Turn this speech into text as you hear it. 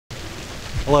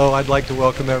Hello, I'd like to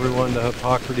welcome everyone to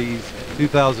Hippocrates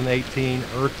 2018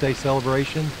 Earth Day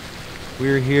celebration.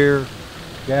 We're here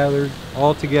gathered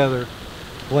all together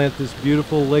to plant this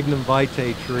beautiful lignum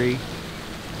vitae tree,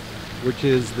 which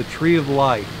is the tree of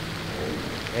life,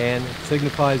 and it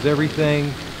signifies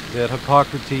everything that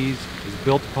Hippocrates is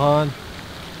built upon.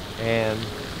 And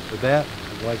with that,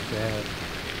 I'd like to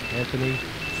have Antony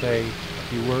say a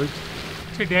few words.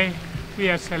 Today we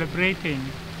are celebrating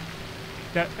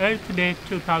the Earth Day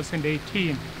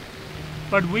 2018,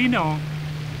 but we know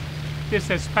this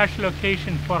is a special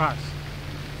occasion for us,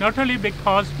 not only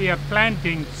because we are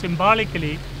planting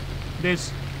symbolically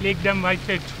this lignum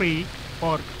vitae tree,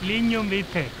 or lignum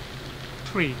vitae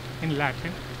tree in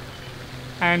Latin,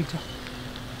 and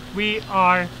we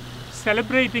are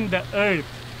celebrating the earth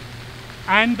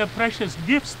and the precious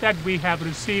gifts that we have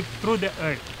received through the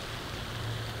earth.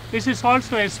 This is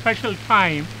also a special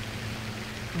time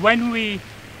when we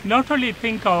not only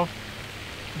think of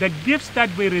the gifts that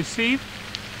we receive,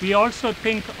 we also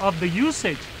think of the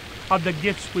usage of the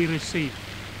gifts we receive.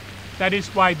 That is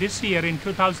why this year in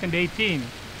 2018,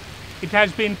 it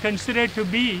has been considered to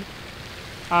be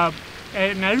an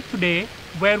Earth Day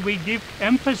where we give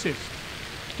emphasis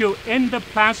to end the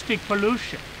plastic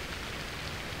pollution.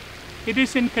 It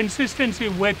is in consistency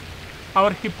with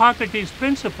our Hippocrates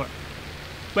principle.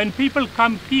 When people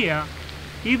come here,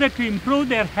 either to improve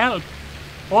their health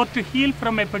or to heal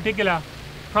from a particular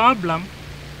problem,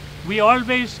 we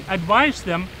always advise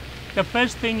them the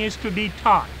first thing is to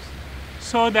detox,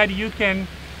 so that you can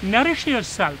nourish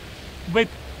yourself with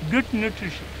good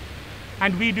nutrition.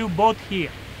 And we do both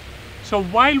here. So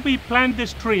while we plant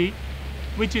this tree,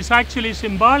 which is actually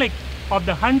symbolic of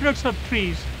the hundreds of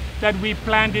trees that we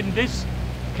plant in this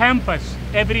campus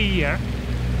every year,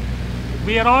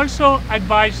 we are also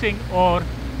advising or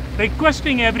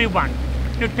requesting everyone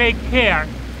to take care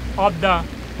of the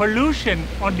pollution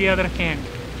on the other hand.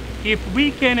 If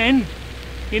we can end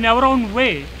in our own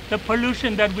way the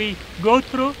pollution that we go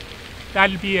through,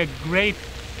 that'll be a great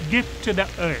gift to the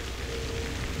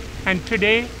earth. And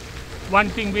today, one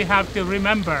thing we have to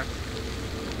remember,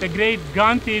 the great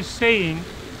Gandhi is saying,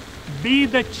 be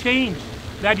the change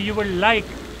that you would like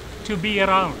to be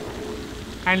around.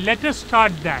 And let us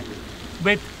start that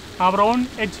with our own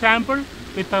example,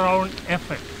 with our own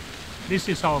effort. This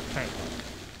is our prayer.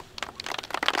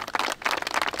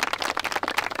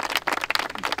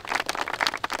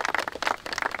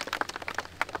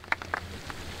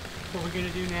 What we're going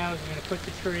to do now is we're going to put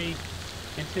the tree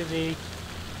into the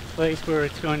place where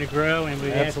it's going to grow, and we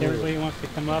ask everybody who wants to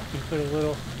come up and put a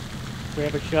little,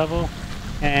 grab a shovel,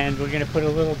 and we're going to put a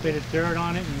little bit of dirt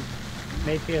on it and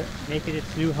make it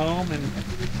its new home. And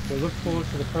we look forward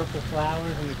to the purple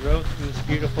flowers and the growth of this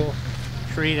beautiful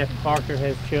tree that Parker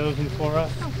has chosen for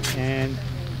us. And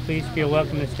please feel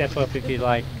welcome to step up if you'd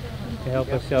like to help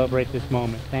us celebrate this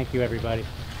moment. Thank you, everybody.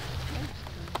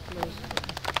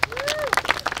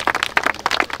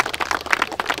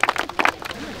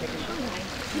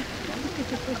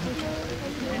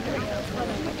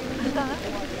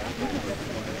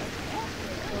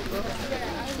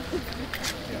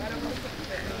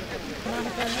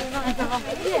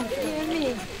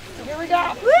 Here we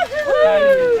go.